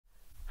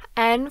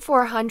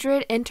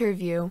N400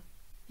 Interview,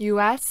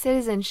 U.S.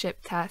 Citizenship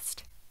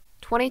Test,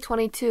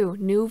 2022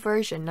 New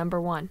Version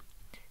Number 1.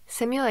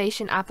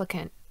 Simulation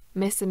Applicant,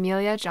 Miss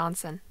Amelia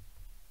Johnson.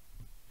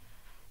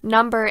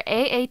 Number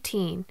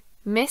A18,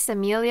 Miss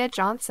Amelia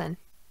Johnson.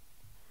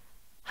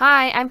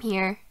 Hi, I'm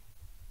here.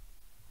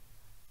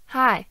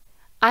 Hi,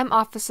 I'm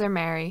Officer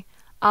Mary.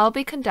 I'll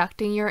be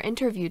conducting your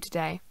interview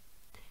today.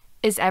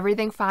 Is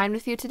everything fine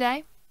with you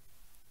today?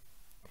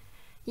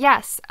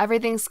 Yes,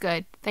 everything's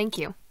good, thank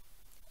you.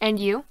 And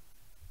you?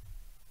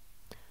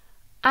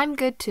 I'm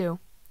good too.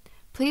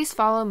 Please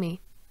follow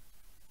me.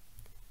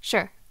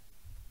 Sure.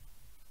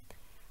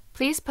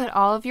 Please put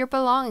all of your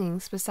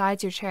belongings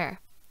beside your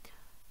chair.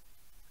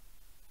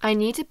 I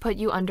need to put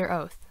you under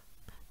oath.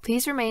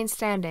 Please remain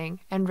standing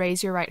and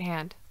raise your right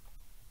hand.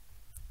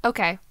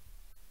 Okay.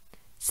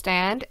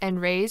 Stand and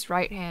raise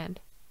right hand.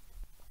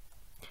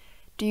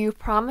 Do you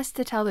promise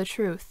to tell the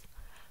truth,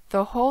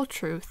 the whole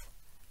truth,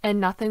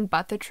 and nothing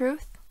but the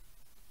truth?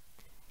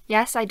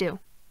 Yes, I do.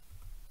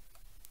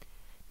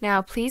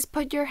 Now please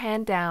put your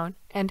hand down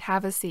and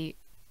have a seat.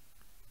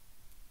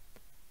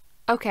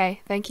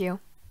 Okay, thank you.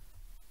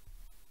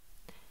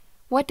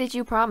 What did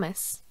you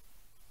promise?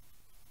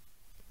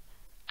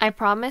 I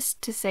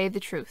promised to say the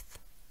truth.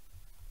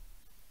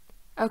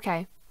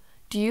 Okay.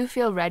 Do you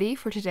feel ready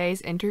for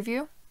today's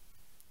interview?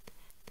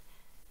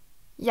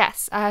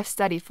 Yes, I have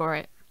studied for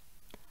it.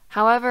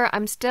 However,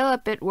 I'm still a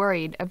bit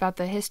worried about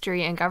the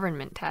history and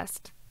government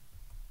test.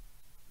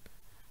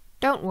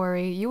 Don't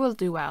worry, you will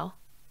do well.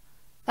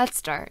 Let's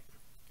start.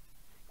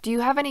 Do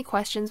you have any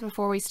questions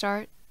before we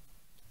start?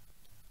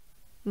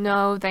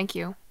 No, thank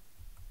you.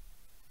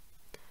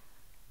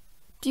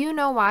 Do you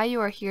know why you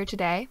are here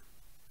today?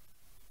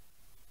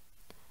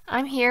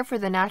 I'm here for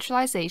the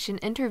naturalization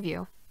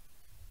interview.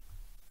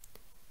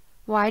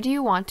 Why do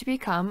you want to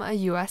become a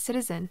U.S.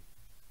 citizen?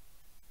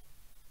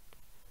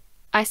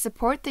 I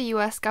support the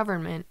U.S.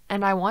 government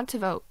and I want to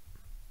vote.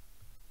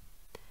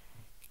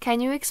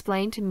 Can you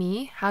explain to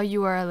me how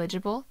you are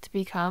eligible to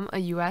become a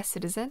U.S.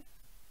 citizen?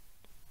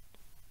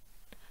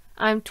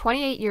 I'm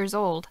 28 years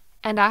old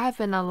and I have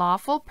been a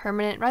lawful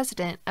permanent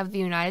resident of the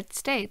United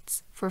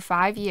States for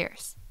 5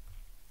 years.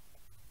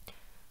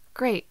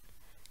 Great.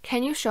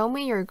 Can you show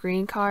me your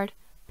green card,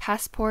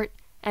 passport,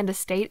 and a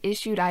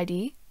state-issued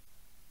ID?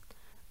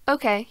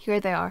 Okay, here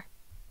they are.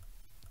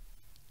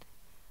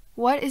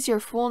 What is your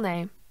full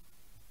name?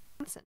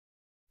 Johnson.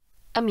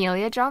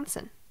 Amelia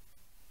Johnson.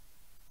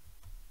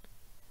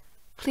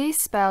 Please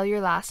spell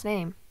your last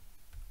name.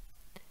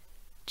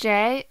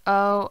 Johnsson,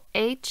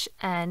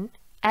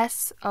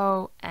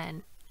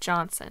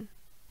 Johnson.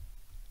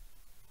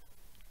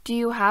 Do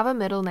you have a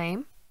middle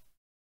name?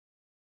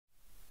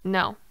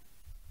 No.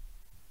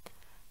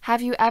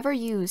 Have you ever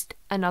used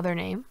another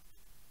name?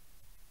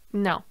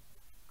 No.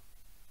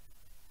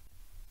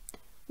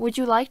 Would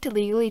you like to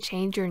legally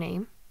change your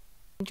name?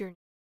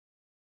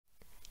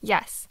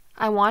 Yes,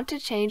 I want to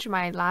change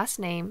my last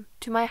name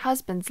to my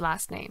husband's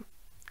last name,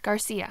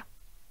 Garcia.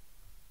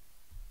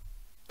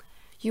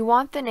 You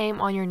want the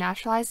name on your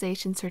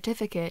naturalization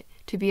certificate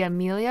to be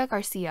Amelia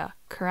Garcia,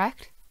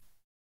 correct?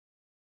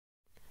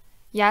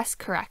 Yes,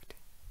 correct.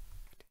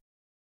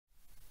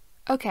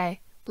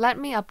 Okay, let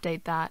me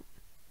update that.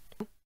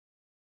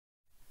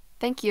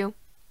 Thank you.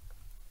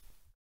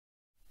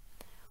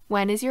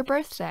 When is your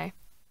birthday?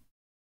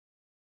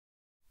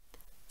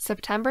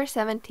 September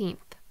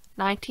 17th,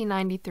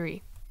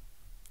 1993.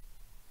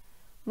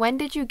 When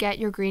did you get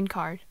your green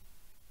card?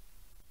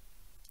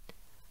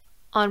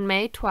 On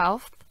May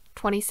 12th,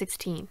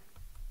 2016.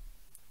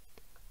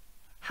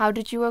 How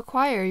did you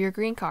acquire your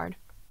green card?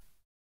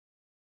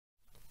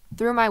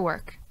 Through my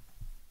work.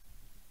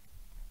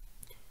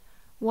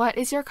 What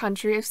is your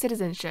country of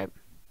citizenship?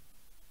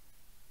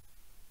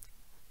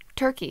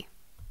 Turkey.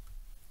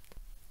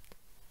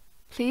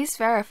 Please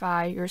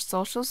verify your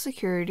social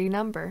security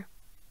number.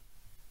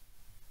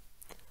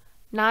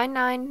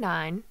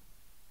 999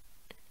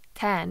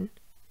 10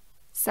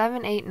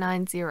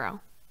 7890.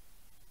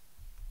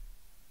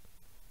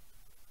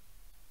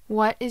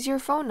 What is your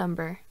phone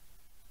number?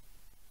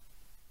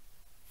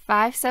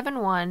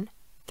 571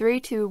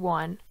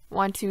 321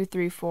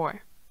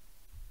 1234.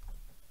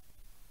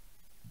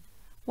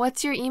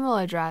 What's your email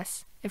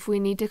address if we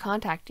need to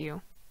contact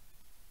you?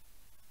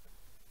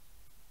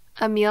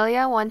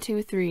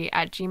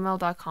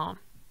 Amelia123@gmail.com.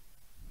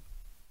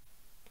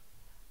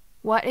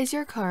 What is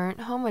your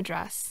current home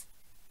address?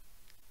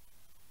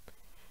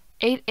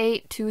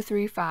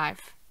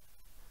 88235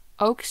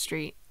 Oak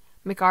Street,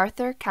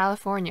 MacArthur,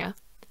 California,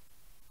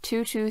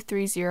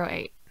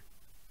 22308.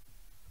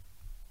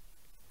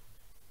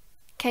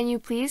 Can you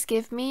please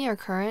give me your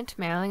current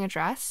mailing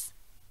address?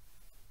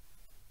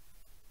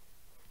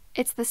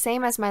 It's the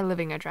same as my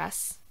living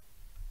address.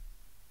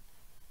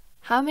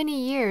 How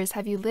many years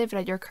have you lived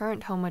at your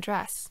current home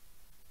address?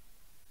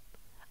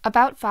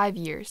 About 5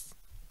 years.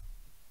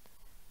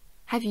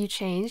 Have you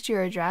changed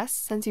your address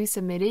since you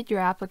submitted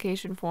your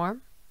application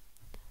form?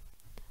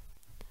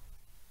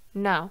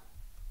 No.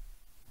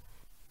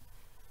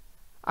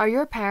 Are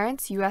your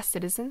parents U.S.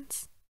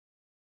 citizens?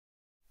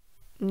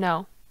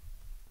 No.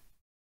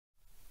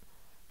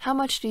 How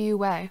much do you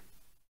weigh?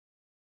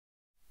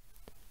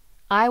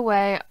 I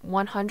weigh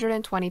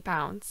 120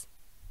 pounds.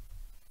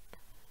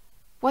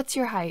 What's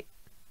your height?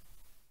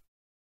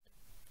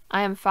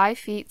 I am 5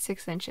 feet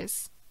 6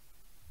 inches.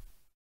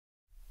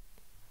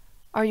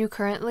 Are you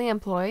currently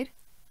employed?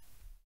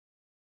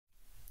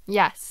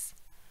 Yes.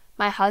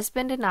 My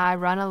husband and I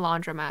run a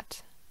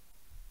laundromat.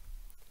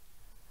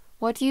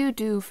 What do you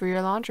do for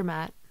your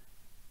laundromat?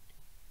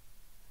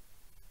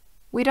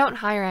 We don't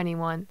hire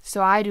anyone,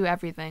 so I do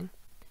everything.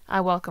 I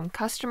welcome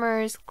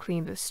customers,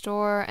 clean the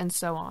store, and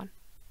so on.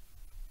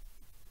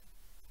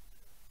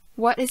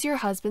 What is your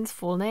husband's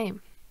full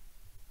name?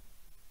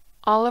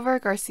 Oliver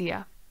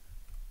Garcia.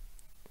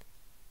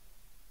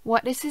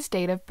 What is his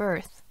date of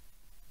birth?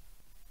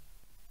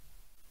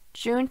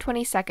 June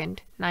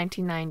 22nd,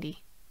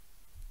 1990.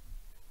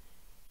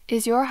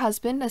 Is your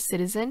husband a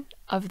citizen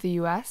of the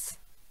U.S.?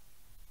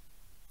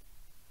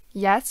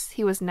 Yes,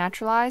 he was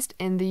naturalized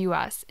in the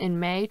U.S. in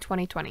May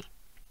 2020.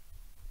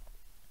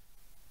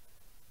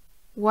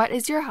 What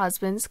is your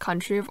husband's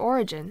country of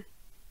origin?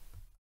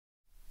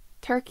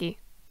 Turkey.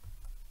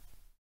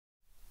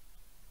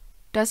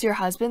 Does your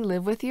husband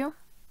live with you?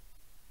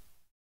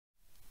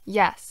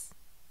 Yes.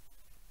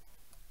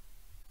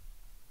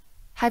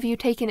 Have you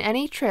taken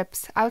any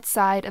trips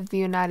outside of the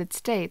United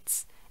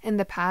States in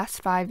the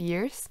past 5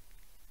 years?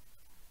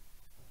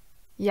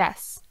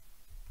 Yes.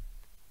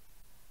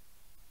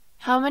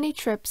 How many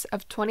trips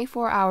of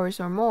 24 hours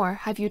or more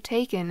have you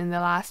taken in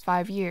the last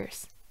 5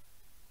 years?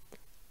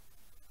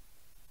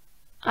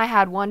 I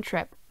had 1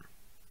 trip.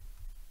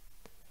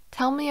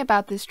 Tell me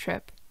about this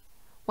trip.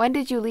 When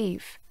did you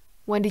leave?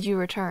 When did you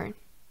return?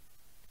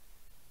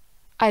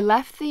 I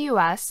left the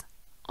U.S.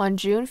 on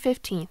June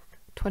 15th,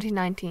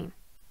 2019.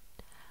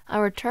 I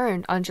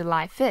returned on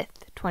July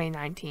 5th,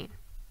 2019.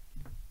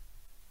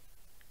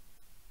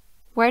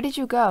 Where did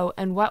you go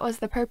and what was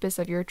the purpose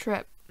of your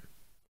trip?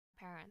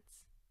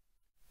 Parents.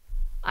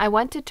 I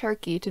went to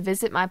Turkey to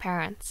visit my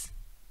parents.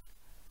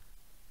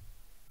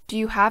 Do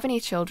you have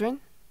any children?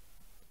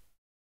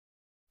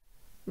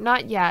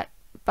 Not yet,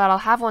 but I'll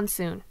have one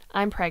soon.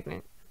 I'm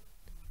pregnant.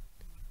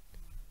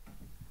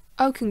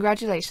 Oh,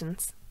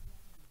 congratulations.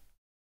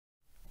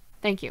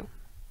 Thank you.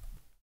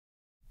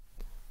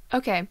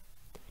 Okay,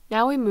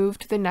 now we move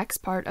to the next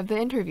part of the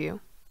interview.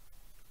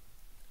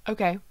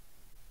 Okay.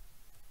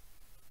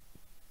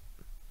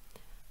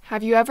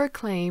 Have you ever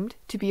claimed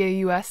to be a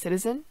U.S.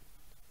 citizen?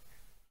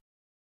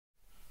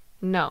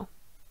 No.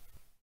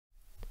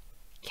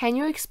 Can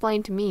you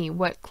explain to me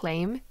what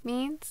claim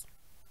means?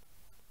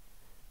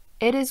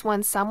 It is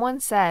when someone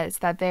says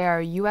that they are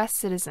a U.S.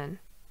 citizen,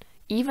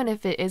 even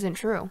if it isn't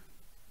true.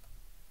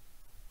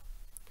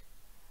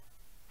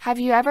 Have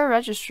you ever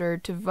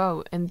registered to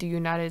vote in the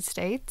United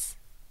States?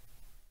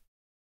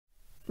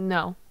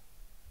 No.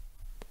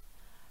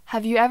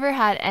 Have you ever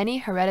had any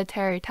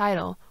hereditary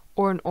title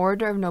or an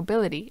order of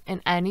nobility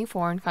in any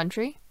foreign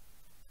country?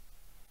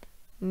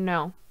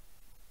 No.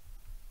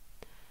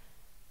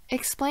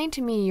 Explain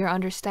to me your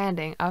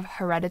understanding of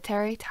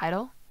hereditary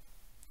title.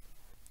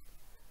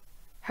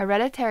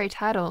 Hereditary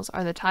titles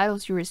are the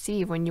titles you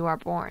receive when you are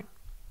born.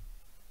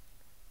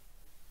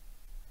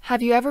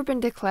 Have you ever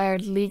been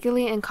declared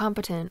legally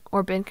incompetent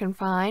or been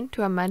confined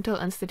to a mental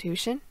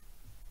institution?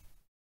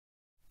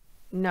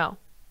 No.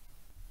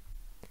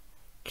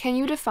 Can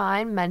you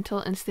define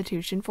mental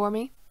institution for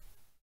me?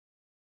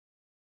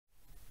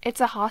 It's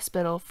a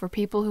hospital for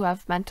people who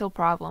have mental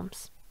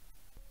problems.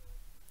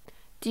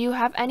 Do you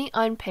have any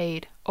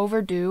unpaid,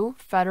 overdue,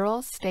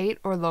 federal, state,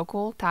 or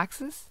local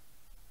taxes?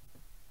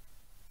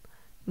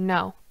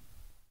 No.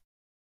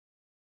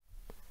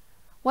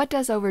 What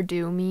does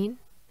overdue mean?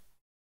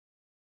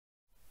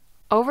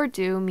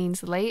 Overdue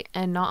means late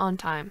and not on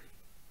time.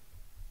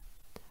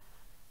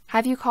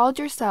 Have you called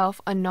yourself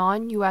a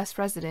non-U.S.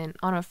 resident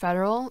on a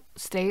federal,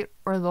 state,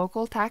 or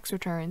local tax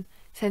return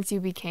since you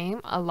became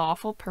a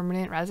lawful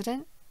permanent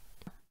resident?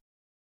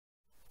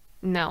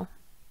 No.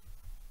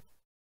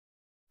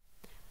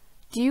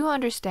 Do you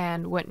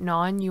understand what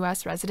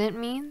non-U.S. resident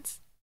means?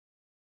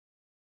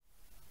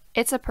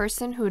 It's a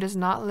person who does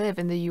not live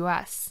in the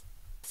U.S.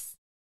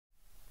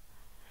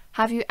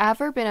 Have you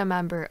ever been a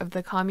member of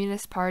the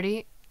Communist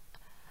Party,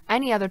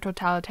 any other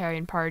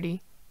totalitarian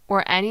party,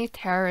 or any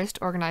terrorist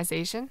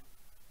organization?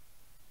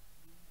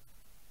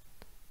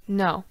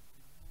 No.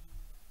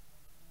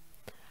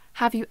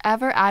 Have you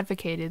ever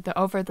advocated the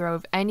overthrow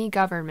of any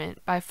government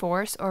by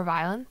force or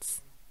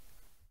violence?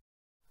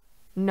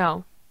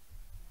 No.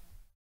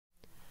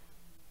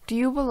 Do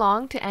you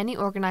belong to any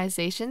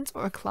organizations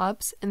or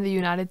clubs in the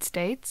United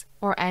States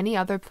or any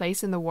other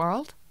place in the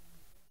world?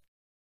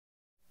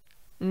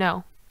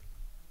 No.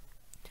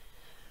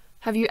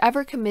 Have you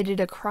ever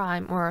committed a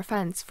crime or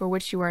offense for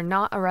which you were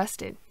not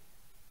arrested?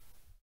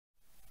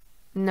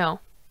 No.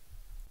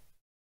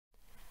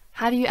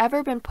 Have you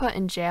ever been put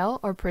in jail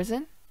or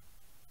prison?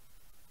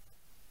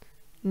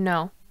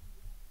 No.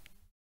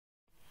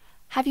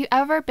 Have you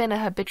ever been a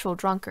habitual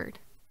drunkard?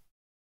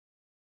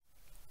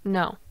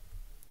 No.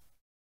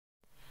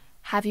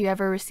 Have you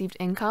ever received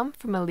income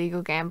from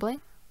illegal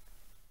gambling?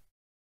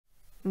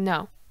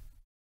 No.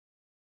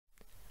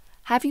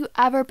 Have you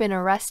ever been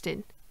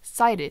arrested,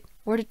 cited,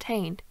 or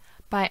detained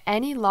by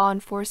any law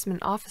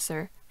enforcement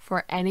officer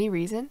for any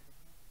reason?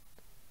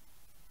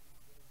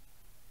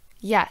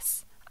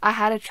 Yes, I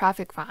had a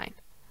traffic fine.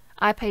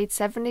 I paid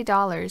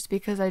 $70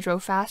 because I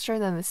drove faster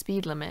than the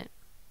speed limit.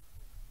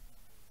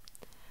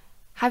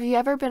 Have you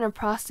ever been a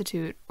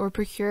prostitute or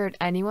procured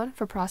anyone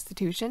for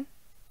prostitution?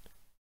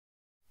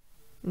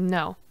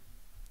 No.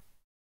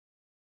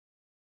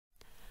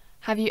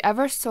 Have you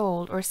ever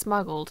sold or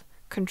smuggled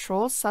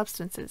controlled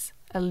substances,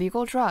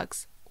 illegal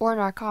drugs, or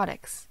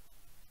narcotics?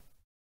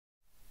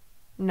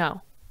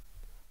 No.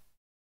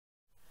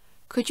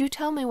 Could you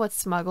tell me what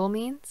smuggle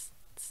means?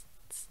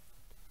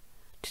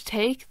 To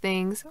take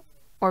things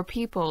or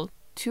people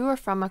to or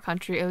from a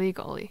country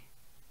illegally.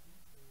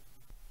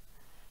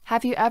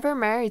 Have you ever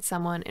married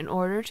someone in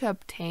order to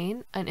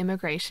obtain an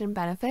immigration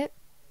benefit?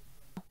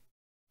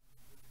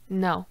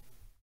 No.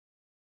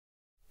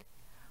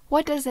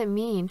 What does it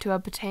mean to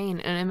obtain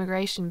an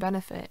immigration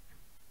benefit?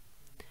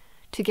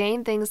 To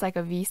gain things like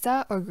a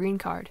visa or green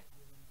card.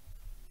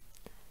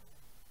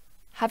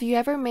 Have you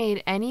ever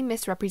made any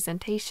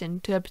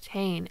misrepresentation to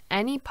obtain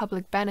any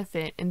public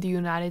benefit in the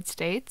United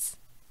States?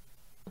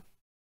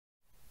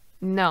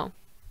 No.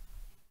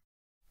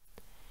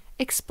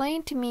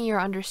 Explain to me your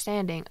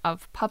understanding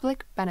of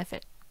public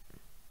benefit.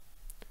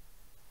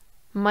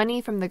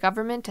 Money from the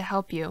government to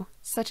help you,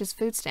 such as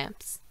food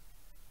stamps.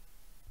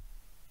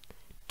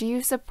 Do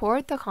you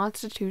support the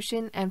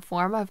Constitution and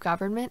form of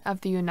government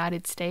of the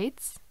United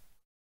States?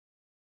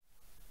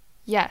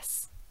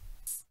 Yes.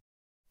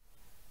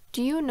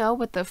 Do you know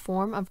what the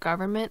form of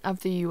government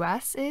of the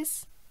U.S.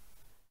 is?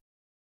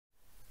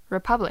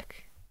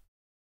 Republic.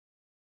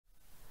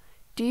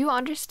 Do you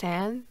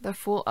understand the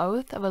full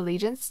oath of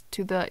allegiance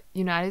to the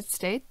United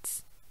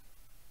States?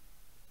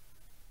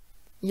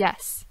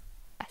 Yes.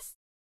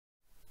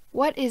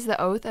 What is the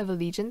oath of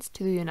allegiance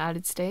to the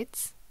United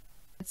States?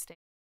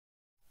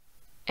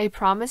 A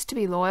promise to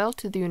be loyal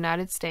to the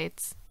United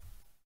States.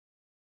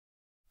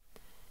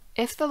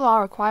 If the law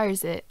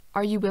requires it,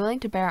 are you willing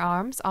to bear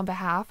arms on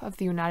behalf of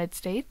the United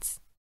States?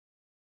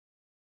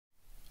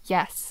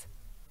 Yes.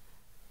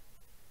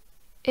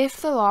 If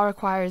the law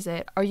requires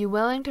it, are you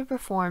willing to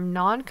perform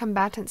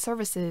non-combatant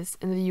services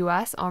in the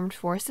U.S. Armed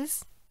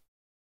Forces?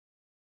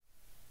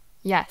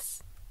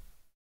 Yes.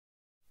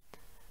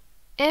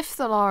 If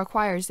the law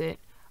requires it,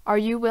 are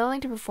you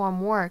willing to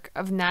perform work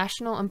of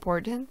national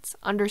importance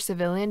under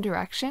civilian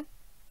direction?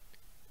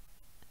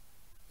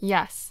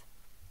 Yes.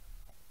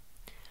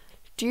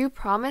 Do you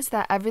promise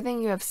that everything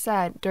you have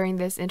said during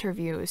this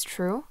interview is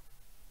true?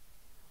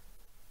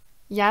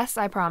 Yes,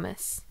 I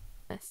promise.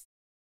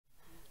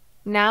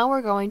 Now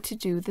we're going to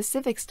do the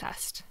civics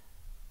test.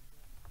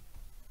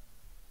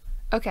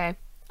 Okay,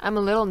 I'm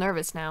a little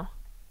nervous now.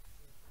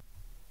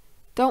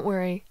 Don't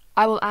worry,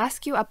 I will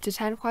ask you up to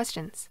 10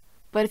 questions,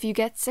 but if you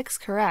get 6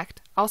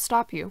 correct, I'll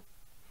stop you.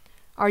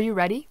 Are you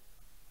ready?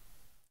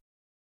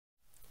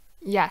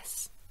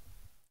 Yes.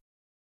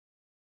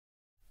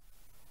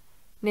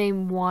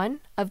 Name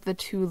one of the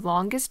 2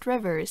 longest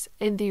rivers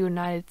in the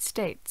United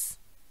States.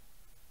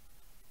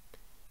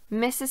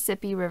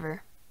 Mississippi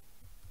River.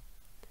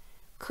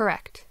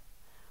 Correct.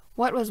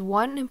 What was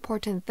one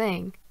important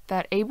thing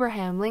that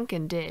Abraham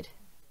Lincoln did?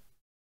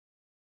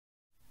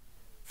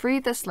 Free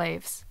the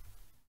slaves.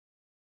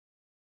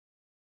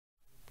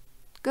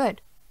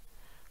 Good.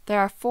 There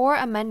are 4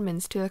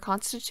 amendments to the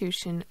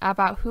Constitution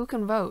about who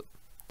can vote.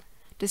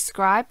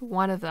 Describe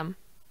one of them.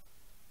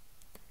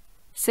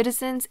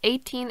 Citizens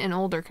 18 and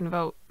older can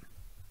vote.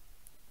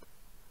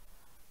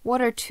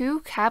 What are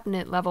 2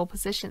 cabinet-level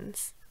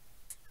positions?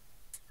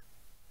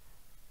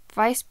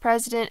 Vice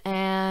President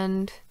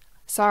and...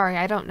 Sorry,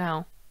 I don't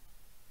know.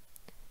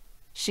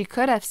 She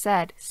could have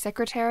said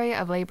Secretary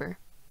of Labor.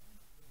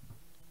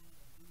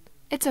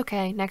 It's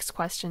okay, next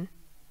question.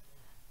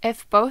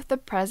 If both the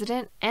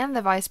President and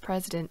the Vice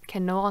President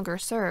can no longer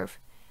serve,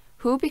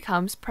 who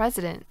becomes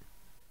President?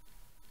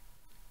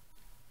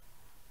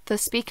 The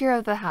Speaker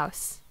of the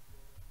House.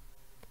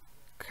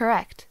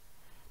 Correct.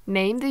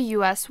 Name the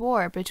U.S.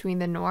 war between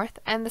the North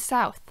and the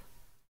South.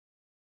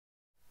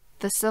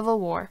 The Civil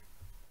War.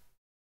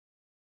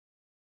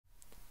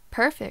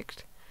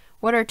 Perfect.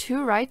 What are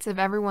 2 rights of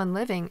everyone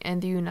living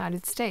in the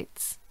United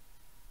States?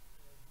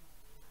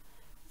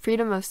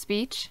 Freedom of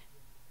speech,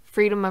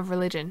 freedom of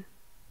religion.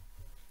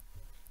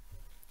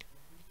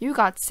 You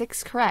got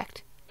 6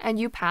 correct, and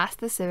you passed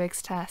the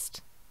civics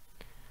test.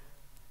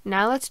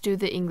 Now let's do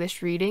the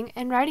English reading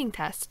and writing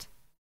test.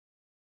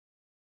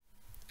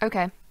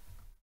 Okay.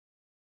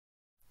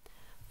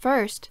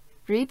 First,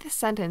 read the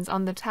sentence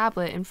on the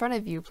tablet in front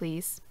of you,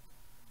 please.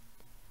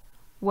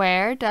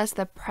 Where does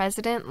the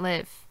President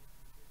live?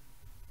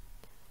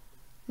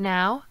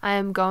 Now, I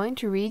am going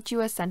to read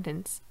you a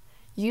sentence.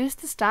 Use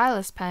the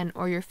stylus pen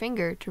or your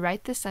finger to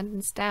write the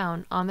sentence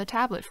down on the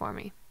tablet for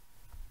me.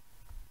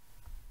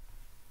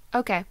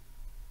 Okay.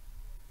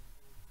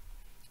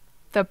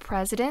 The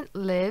President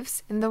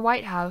lives in the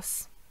White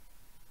House.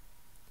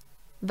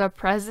 The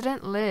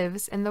President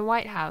lives in the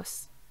White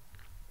House.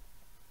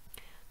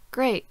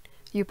 Great!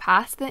 You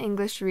passed the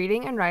English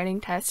reading and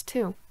writing test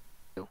too.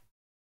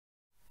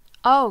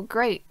 Oh,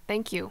 great!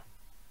 Thank you.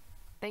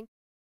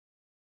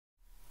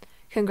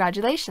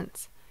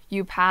 Congratulations!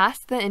 You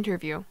passed the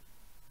interview.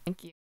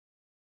 Thank you.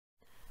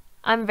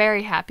 I'm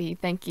very happy,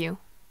 thank you.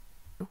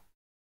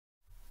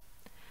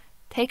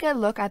 Take a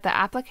look at the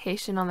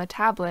application on the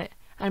tablet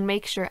and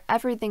make sure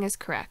everything is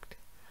correct.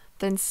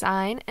 Then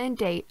sign and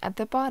date at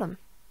the bottom.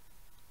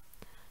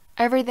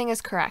 Everything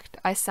is correct.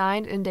 I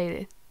signed and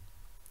dated.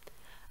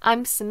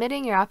 I'm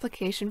submitting your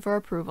application for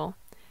approval.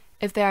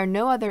 If there are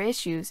no other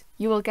issues,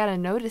 you will get a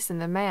notice in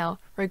the mail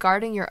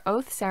regarding your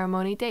oath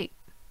ceremony date.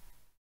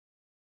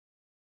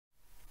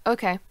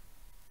 Okay.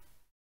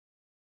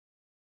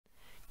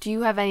 Do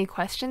you have any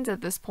questions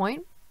at this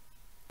point?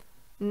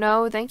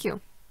 No, thank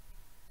you.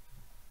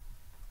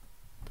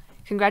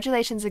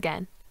 Congratulations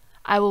again.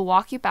 I will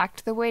walk you back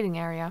to the waiting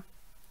area.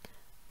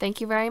 Thank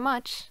you very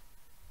much.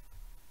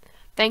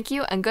 Thank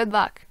you and good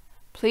luck.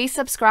 Please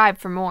subscribe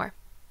for more.